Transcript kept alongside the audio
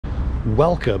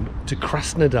Welcome to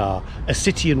Krasnodar, a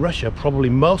city in Russia probably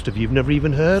most of you have never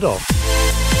even heard of.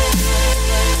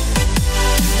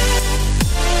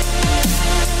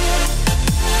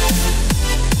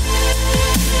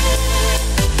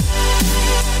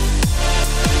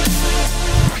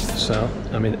 So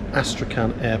I'm in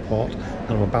Astrakhan airport and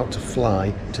I'm about to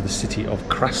fly to the city of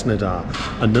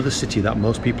Krasnodar, another city that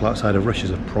most people outside of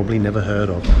Russia have probably never heard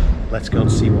of. Let's go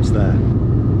and see what's there.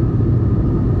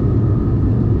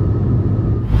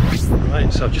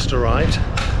 Right, so I've just arrived,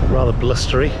 rather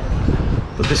blustery,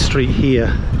 but this street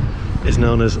here is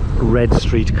known as Red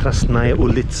Street, Krasnaya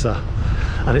Ulitsa,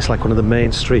 and it's like one of the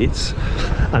main streets,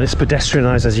 and it's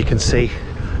pedestrianised as you can see,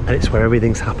 and it's where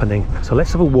everything's happening. So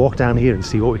let's have a walk down here and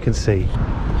see what we can see.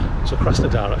 So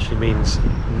Krasnodar actually means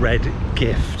red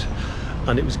gift,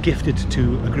 and it was gifted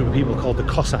to a group of people called the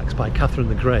Cossacks by Catherine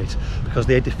the Great because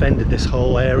they defended this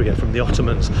whole area from the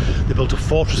Ottomans. They built a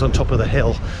fortress on top of the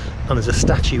hill, and there's a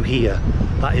statue here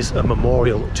that is a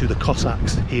memorial to the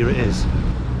Cossacks. Here it is.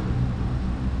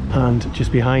 And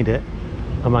just behind it,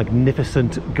 a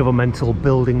magnificent governmental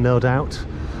building, no doubt.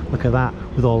 Look at that,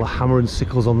 with all the hammer and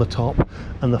sickles on the top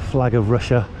and the flag of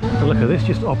Russia. And look at this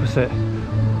just opposite.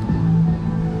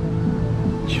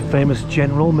 Famous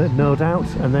general, no doubt,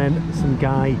 and then some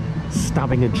guy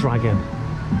stabbing a dragon.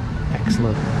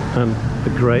 Excellent. And the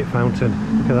great fountain.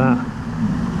 Look at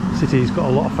that. City's got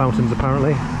a lot of fountains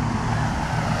apparently.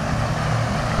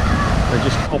 And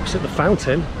just opposite the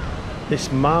fountain,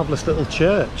 this marvellous little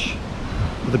church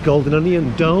with a golden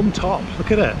onion dome top.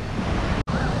 Look at it.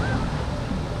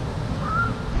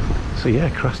 So yeah,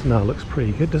 Krasnodar looks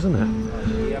pretty good, doesn't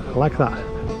it? I like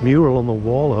that mural on the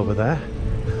wall over there.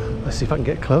 Let's see if I can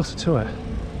get closer to it.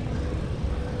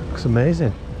 Looks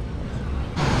amazing.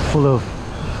 Full of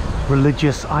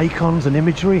religious icons and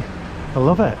imagery. I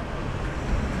love it.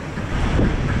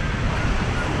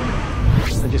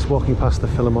 And just walking past the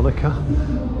Philharmonica,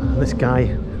 and this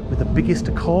guy with the biggest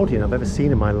accordion I've ever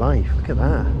seen in my life. Look at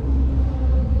that.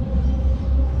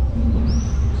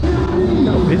 Look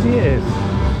how busy it is.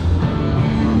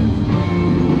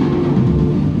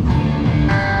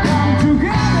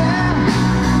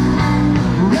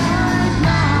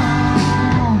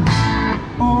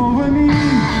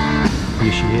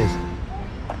 Here she is,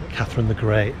 Catherine the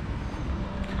Great,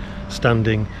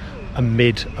 standing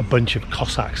amid a bunch of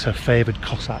Cossacks, her favoured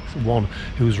Cossacks, one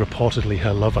who was reportedly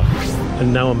her lover.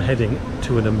 And now I'm heading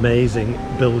to an amazing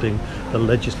building, the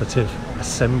Legislative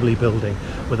Assembly building,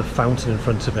 with a fountain in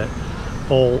front of it,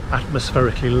 all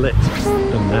atmospherically lit.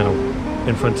 And now,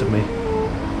 in front of me,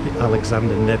 the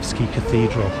Alexander Nevsky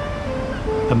Cathedral.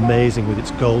 Amazing with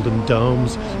its golden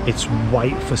domes, its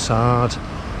white facade.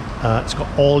 It's got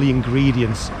all the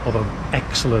ingredients of an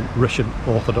excellent Russian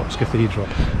Orthodox cathedral.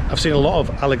 I've seen a lot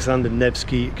of Alexander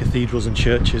Nevsky cathedrals and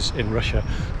churches in Russia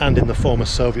and in the former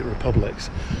Soviet republics,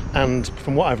 and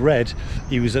from what I've read,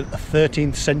 he was a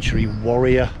 13th century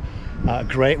warrior, a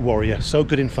great warrior, so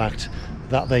good in fact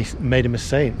that they made him a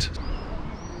saint.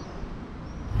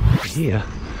 Here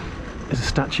is a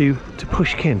statue to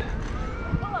Pushkin,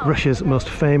 Russia's most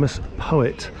famous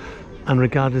poet and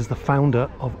regarded as the founder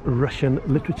of Russian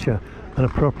literature. And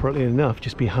appropriately enough,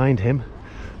 just behind him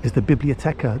is the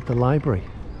Bibliotheca, the library.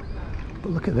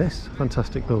 But look at this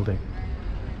fantastic building.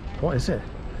 What is it?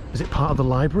 Is it part of the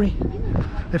library?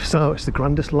 If so, it's the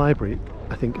grandest library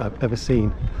I think I've ever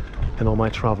seen in all my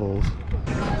travels.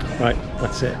 Right,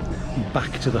 that's it.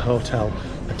 Back to the hotel,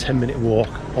 a 10-minute walk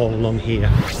all along here.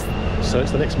 So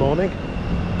it's the next morning,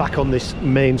 back on this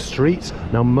main street.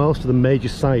 Now most of the major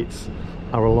sites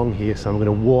are along here, so I'm going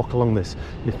to walk along this.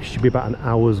 It should be about an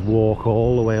hour's walk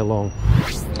all the way along.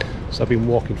 So I've been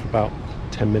walking for about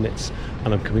 10 minutes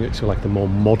and I'm coming up to like the more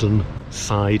modern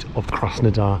side of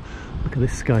Krasnodar. Look at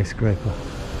this skyscraper.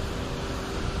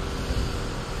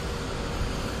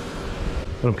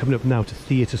 But I'm coming up now to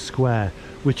Theatre Square,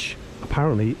 which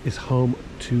apparently is home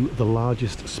to the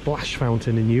largest splash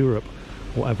fountain in Europe,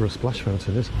 whatever a splash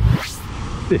fountain is.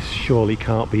 This surely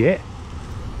can't be it.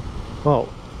 Well,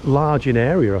 large in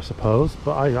area I suppose,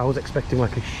 but I was expecting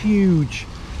like a huge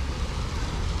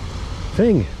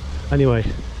thing. Anyway,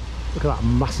 look at that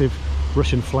massive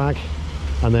Russian flag,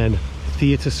 and then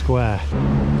Theatre Square.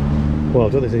 Well,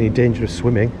 I don't think there's any danger of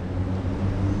swimming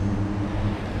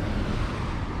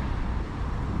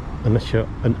unless you're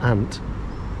an ant.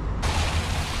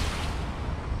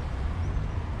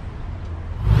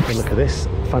 And look at this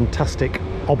fantastic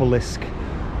obelisk,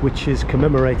 which is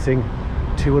commemorating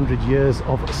 200 years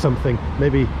of something,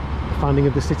 maybe the founding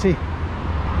of the city.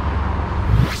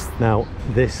 Now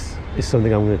this is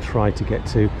something I'm going to try to get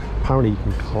to. Apparently you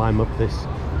can climb up this.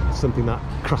 It's something that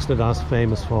Krasnodar's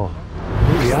famous for.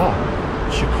 Here we we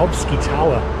are. Tchaikovsky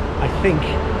Tower. I think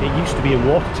it used to be a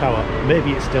water tower.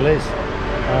 Maybe it still is.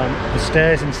 The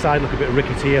stairs inside look a bit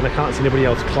rickety and I can't see anybody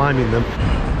else climbing them.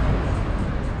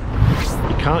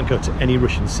 You can't go to any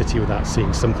Russian city without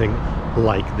seeing something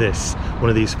like this. One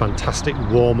of these fantastic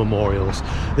war memorials.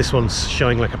 This one's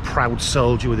showing like a proud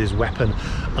soldier with his weapon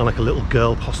and like a little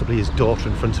girl, possibly his daughter,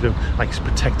 in front of him, like he's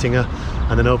protecting her.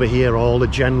 And then over here, all the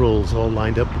generals all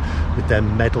lined up with their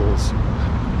medals.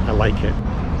 I like it.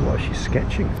 What is she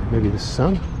sketching? Maybe the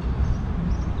sun?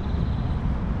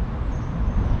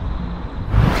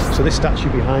 So this statue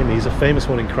behind me is a famous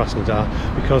one in Krasnodar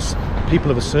because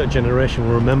people of a certain generation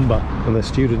will remember, and they're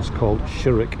students called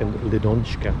Shurik and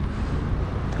Lidonchka,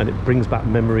 and it brings back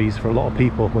memories for a lot of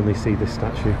people when they see this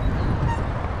statue.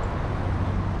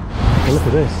 Well, look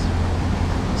at this.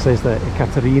 It says there,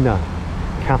 Ekaterina,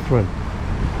 Catherine.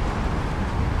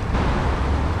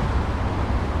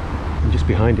 And just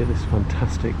behind it, this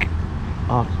fantastic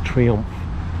Arc de Triomphe.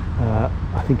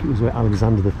 I think it was where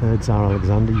Alexander III, Tsar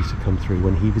Alexander, used to come through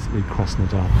when he visited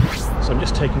Krasnodar. So I'm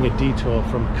just taking a detour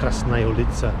from Krasnaya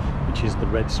Ulica, which is the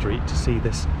red street, to see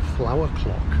this flower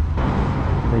clock.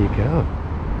 There you go.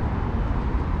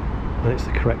 And it's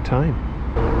the correct time.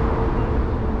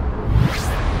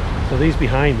 So these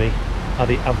behind me are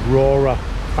the Aurora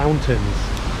fountains,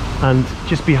 and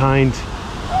just behind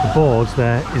the boards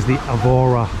there is the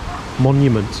Aurora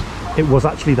monument. It was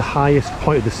actually the highest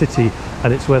point of the city,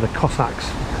 and it's where the Cossacks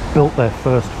built their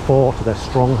first fort, their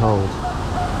stronghold.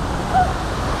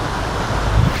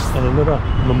 And another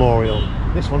memorial,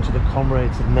 this one to the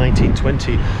comrades of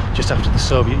 1920, just after the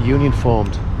Soviet Union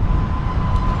formed.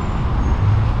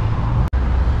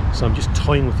 So I'm just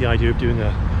toying with the idea of doing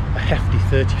a hefty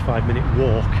 35-minute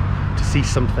walk to see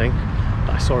something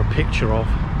that I saw a picture of.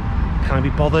 Can I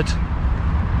be bothered?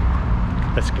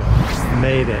 Let's go.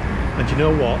 Made it. And you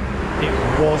know what? It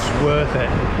was worth it.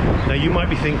 Now you might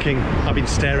be thinking, I've been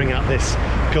staring at this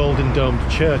golden domed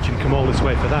church and come all this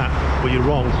way for that. Well, you're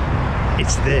wrong.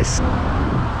 It's this.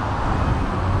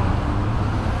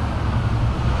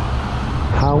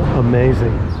 How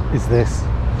amazing is this?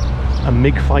 A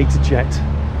MiG fighter jet,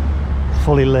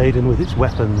 fully laden with its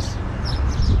weapons.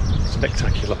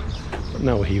 Spectacular. But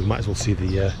now we're here, we might as well see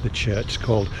the church. It's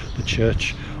called the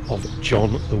Church of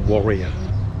John the Warrior.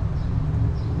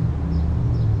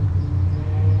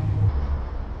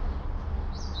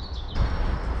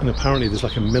 And apparently there's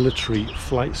like a military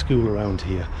flight school around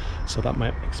here, so that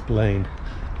might explain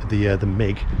the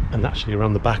MiG. And actually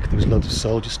around the back there was loads of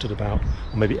soldiers stood about,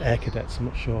 or maybe air cadets, I'm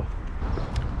not sure.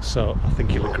 So I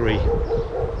think you'll agree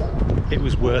it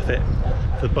was worth it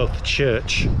for both the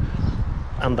church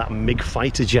and that MiG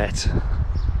fighter jet.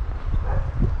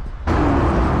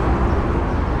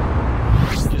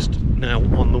 Just now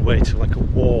on the way to like a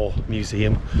war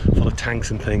museum full of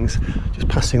tanks and things, just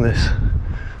passing this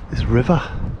river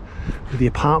with the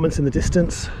apartments in the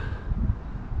distance.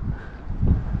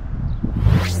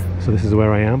 So this is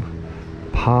where I am,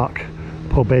 Park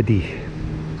Pobedi,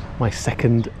 my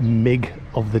second MiG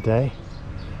of the day.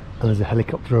 And there's a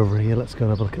helicopter over here, let's go and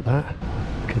have a look at that.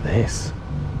 Look at this.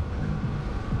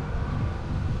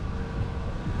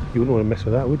 You wouldn't want to mess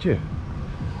with that, would you?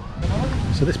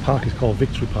 So this park is called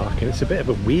Victory Park, and it's a bit of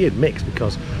a weird mix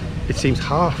because it seems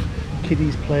half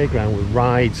kiddies playground with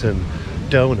rides and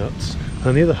donuts,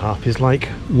 and the other half is like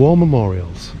war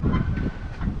memorials.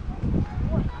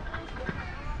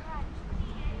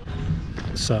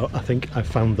 So I think I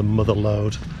found the mother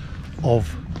lode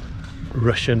of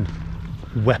Russian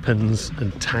weapons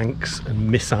and tanks and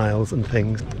missiles and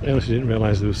things. I honestly didn't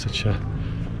realise there was such a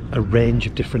range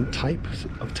of different types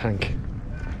of tank.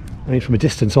 I mean, from a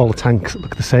distance all the tanks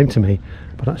look the same to me,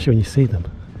 but actually when you see them,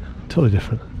 totally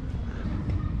different.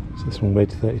 So this one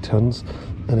weighed 30 tons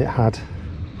and it had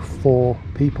 4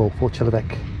 people, 4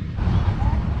 человек.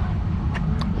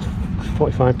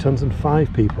 45 tons and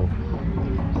 5 people.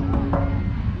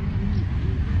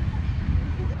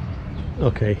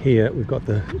 Okay, here we've got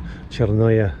the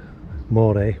Chernoye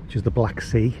More, which is the Black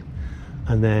Sea,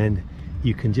 and then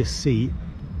you can just see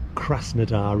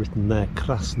Krasnodar written there,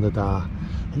 Krasnodar,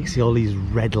 and you can see all these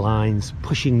red lines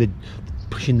pushing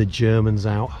the Germans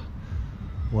out.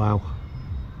 Wow.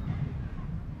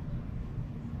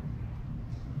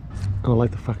 And I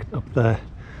like the fact up there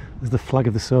there's the flag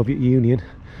of the Soviet Union,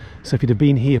 so if you'd have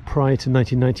been here prior to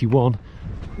 1991,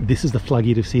 this is the flag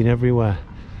you'd have seen everywhere.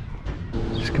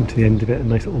 Just come to the end of it, a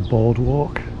nice little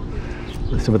boardwalk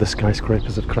with some of the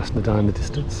skyscrapers of Krasnodar in the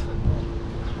distance.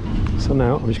 So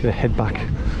now I'm just going to head back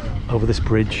over this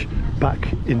bridge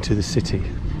back into the city.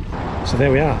 So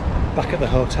there we are, back at the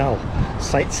hotel,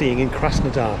 sightseeing in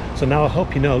Krasnodar. So now I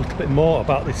hope you know a little bit more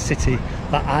about this city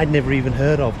that I'd never even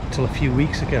heard of until a few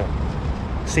weeks ago.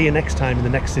 See you next time in the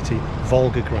next city,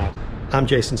 Volgograd. I'm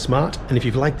Jason Smart, and if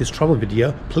you've liked this travel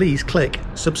video, please click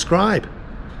subscribe.